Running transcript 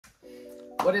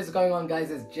What is going on, guys?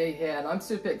 It's Jay here, and I'm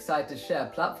super excited to share a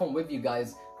platform with you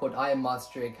guys called I Am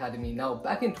Mastery Academy. Now,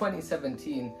 back in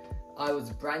 2017, I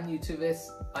was brand new to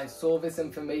this. I saw this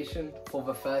information for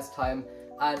the first time,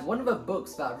 and one of the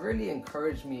books that really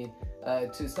encouraged me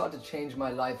to start to change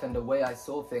my life and the way I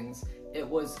saw things, it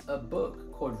was a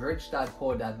book called Rich Dad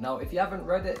Poor Dad. Now, if you haven't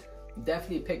read it,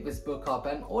 definitely pick this book up.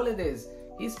 And all it is,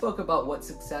 he spoke about what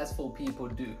successful people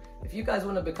do. If you guys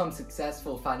want to become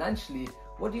successful financially,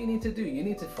 what do you need to do? You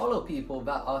need to follow people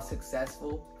that are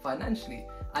successful financially.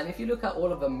 And if you look at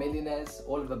all of the millionaires,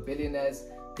 all of the billionaires,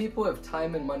 people with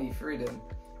time and money freedom,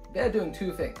 they're doing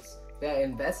two things. They're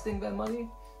investing their money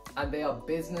and they are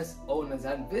business owners.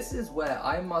 And this is where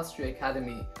I Am Mastery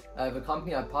Academy, the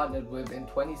company I partnered with in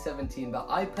 2017 that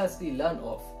I personally learned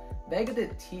off, they're going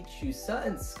to teach you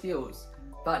certain skills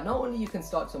that not only you can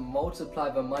start to multiply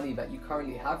the money that you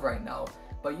currently have right now,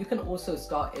 but you can also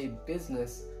start a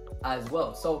business as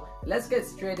well. So let's get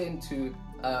straight into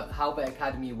how the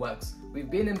academy works. We've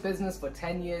been in business for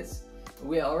 10 years.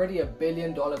 We're already a $1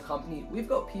 billion company. We've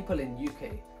got people in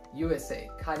UK, USA,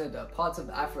 Canada, parts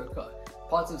of Africa,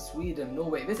 parts of Sweden,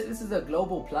 Norway. This is a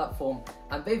global platform,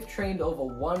 and they've trained over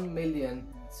 1 million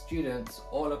students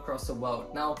all across the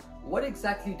world. Now, what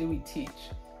exactly do we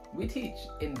teach? We teach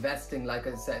investing, like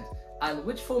I said. And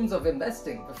which forms of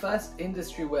investing? The first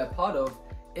industry we're part of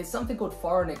is something called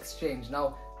foreign exchange.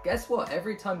 Now, guess what?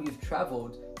 Every time you've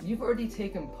traveled, you've already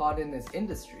taken part in this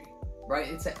industry, right?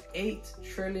 It's an $8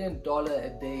 trillion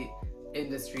a day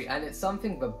industry, and it's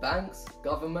something the banks,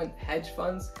 government, hedge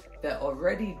funds, they're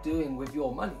already doing with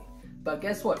your money. But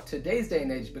guess what? Today's day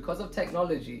and age, because of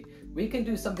technology, we can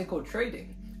do something called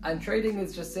trading. And trading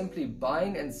is just simply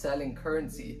buying and selling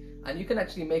currency. And you can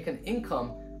actually make an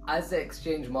income as the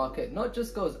exchange market not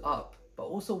just goes up, but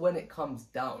also when it comes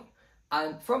down.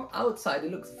 And from outside,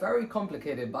 it looks very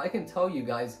complicated, but I can tell you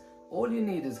guys, all you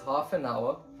need is half an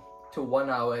hour to 1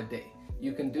 hour a day.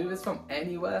 You can do this from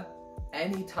anywhere,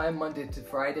 anytime, Monday to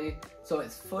Friday, so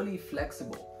it's fully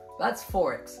flexible. That's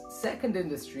Forex. Second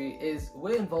industry is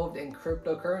we're involved in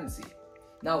cryptocurrency.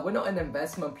 Now, we're not an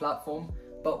investment platform,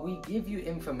 but we give you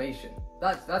information.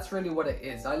 That's really what it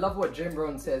is. I love what Jim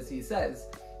Rohn says. He says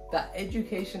that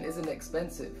education isn't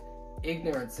expensive,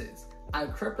 ignorance is.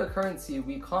 And cryptocurrency,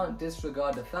 we can't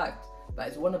disregard the fact that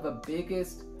it's one of the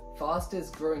biggest,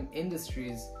 fastest growing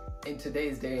industries in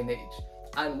today's day and age.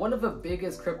 And one of the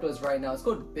biggest cryptos right now is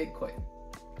called Bitcoin.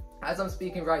 As I'm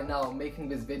speaking right now, making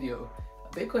this video,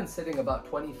 Bitcoin's sitting about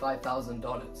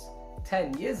 $25,000.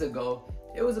 10 years ago,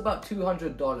 it was about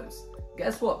 $200.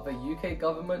 Guess what? The UK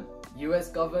government, US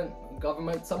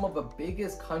government, some of the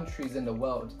biggest countries in the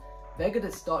world, they're going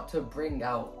to start to bring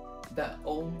out their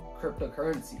own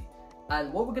cryptocurrency.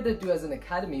 And what we're going to do as an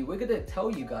academy, we're going to tell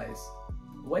you guys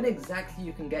when exactly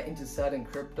you can get into certain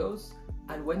cryptos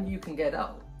and when you can get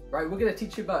out, right? We're going to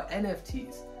teach you about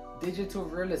NFTs, digital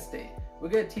real estate. We're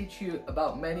going to teach you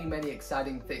about many, many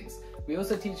exciting things. We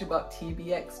also teach about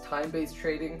TBX, time-based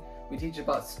trading. We teach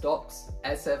about stocks,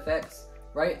 SFX,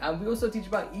 right? And we also teach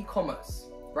about e-commerce,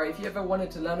 right? If you ever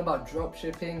wanted to learn about drop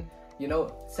shipping, you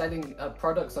know, selling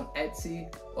products on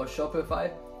Etsy or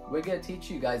Shopify, we're going to teach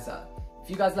you guys that. If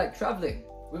you guys like traveling,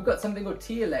 we've got something called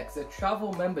TLX, a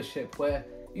travel membership where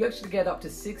you actually get up to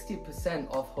 60%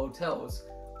 off hotels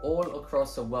all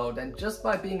across the world. And just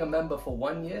by being a member for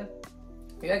 1 year,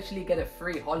 you actually get a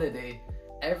free holiday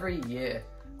every year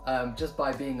just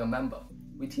by being a member.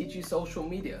 We teach you social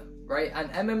media, right?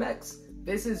 And MMX,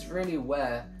 this is really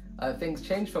where things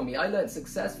change for me. I learned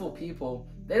successful people,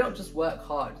 they don't just work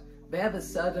hard, they have a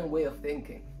certain way of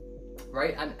thinking,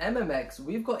 right? And MMX,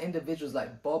 we've got individuals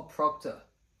like Bob Proctor,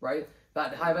 right,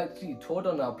 that have actually taught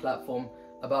on our platform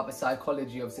about the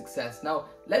psychology of success. Now,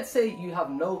 let's say you have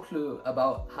no clue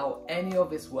about how any of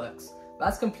this works.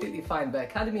 That's completely fine. The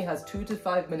academy has 2 to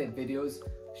 5 minute videos,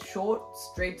 short,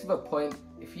 straight to the point.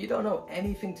 If you don't know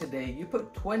anything today, you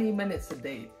put 20 minutes a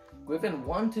day. Within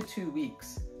 1 to 2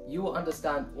 weeks, you will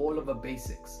understand all of the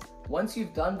basics. Once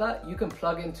you've done that, you can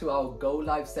plug into our Go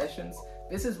Live sessions.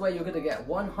 This is where you're going to get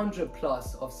 100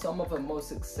 plus of some of the most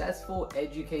successful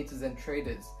educators and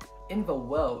traders in the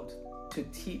world to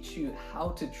teach you how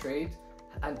to trade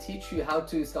and teach you how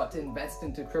to start to invest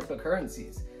into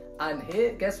cryptocurrencies. And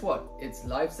here, guess what? It's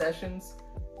live sessions.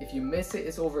 If you miss it,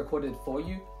 it's all recorded for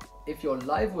you. If you're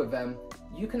live with them,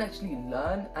 you can actually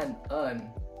learn and earn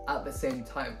at the same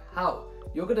time. How?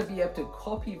 You're going to be able to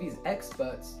copy these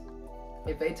experts.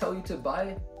 If they tell you to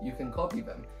buy, you can copy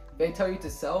them. If they tell you to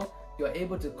sell, you're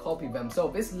able to copy them. So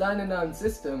this learn and earn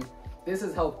system, this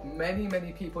has helped many,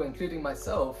 many people, including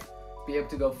myself, be able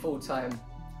to go full-time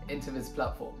into this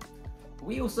platform.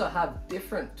 We also have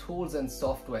different tools and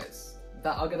softwares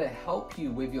that are going to help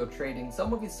you with your trading.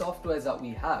 Some of these softwares that we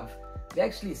have, they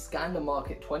actually scan the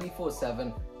market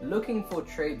 24/7, looking for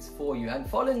trades for you, and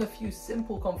following a few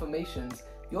simple confirmations,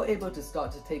 you're able to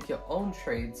start to take your own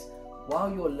trades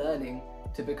while you're learning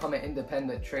to become an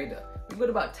independent trader. We've got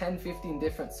about 10-15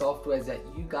 different softwares that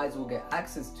you guys will get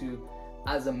access to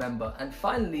as a member. And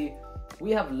finally,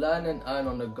 we have Learn and Earn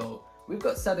on the go. We've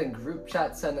got certain group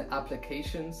chats, certain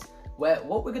applications where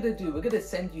what we're going to do, we're going to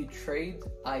send you trade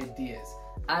ideas.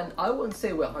 And I wouldn't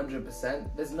say we're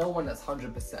 100%, there's no one that's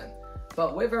 100%,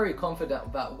 but we're very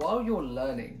confident that while you're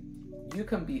learning, you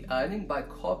can be earning by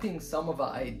copying some of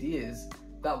our ideas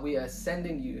that we are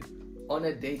sending you on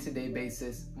a day-to-day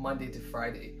basis, Monday to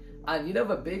Friday. And you know,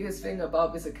 the biggest thing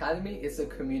about this academy is a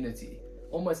community.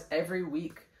 Almost every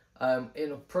week,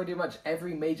 in pretty much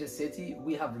every major city,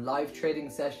 we have live trading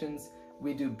sessions,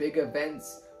 we do big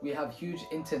events, we have huge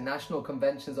international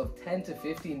conventions of 10 to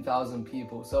 15,000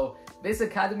 people. So this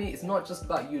academy is not just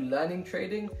about you learning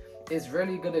trading, it's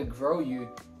really going to grow you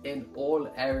in all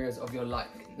areas of your life.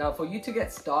 Now, for you to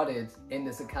get started in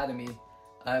this academy,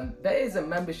 there is a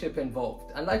membership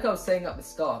involved. And like I was saying at the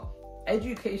start,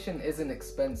 education isn't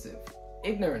expensive,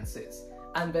 ignorance is.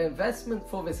 And the investment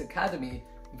for this academy,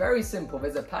 very simple.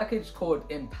 There's a package called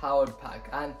Empowered Pack,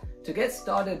 and to get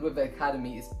started with the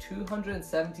academy is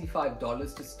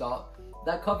 $275 to start.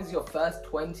 That covers your first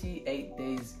 28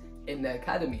 days in the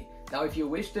academy. Now, if you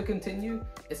wish to continue,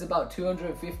 it's about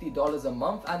 $250 a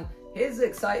month. And here's the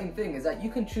exciting thing is that you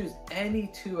can choose any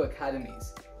 2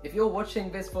 academies. If you're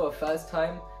watching this for the first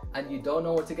time and you don't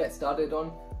know what to get started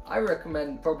on, I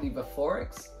recommend probably the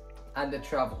Forex and the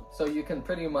travel. So you can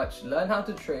pretty much learn how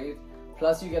to trade,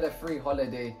 plus you get a free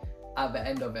holiday at the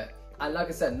end of it. And like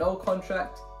I said, no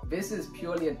contract. This is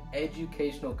purely an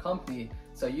educational company,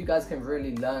 so you guys can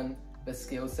really learn the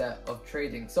skill set of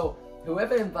trading. So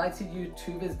whoever invited you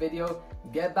to this video,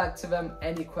 get back to them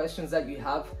any questions that you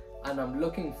have, and I'm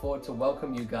looking forward to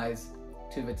welcome you guys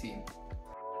to the team.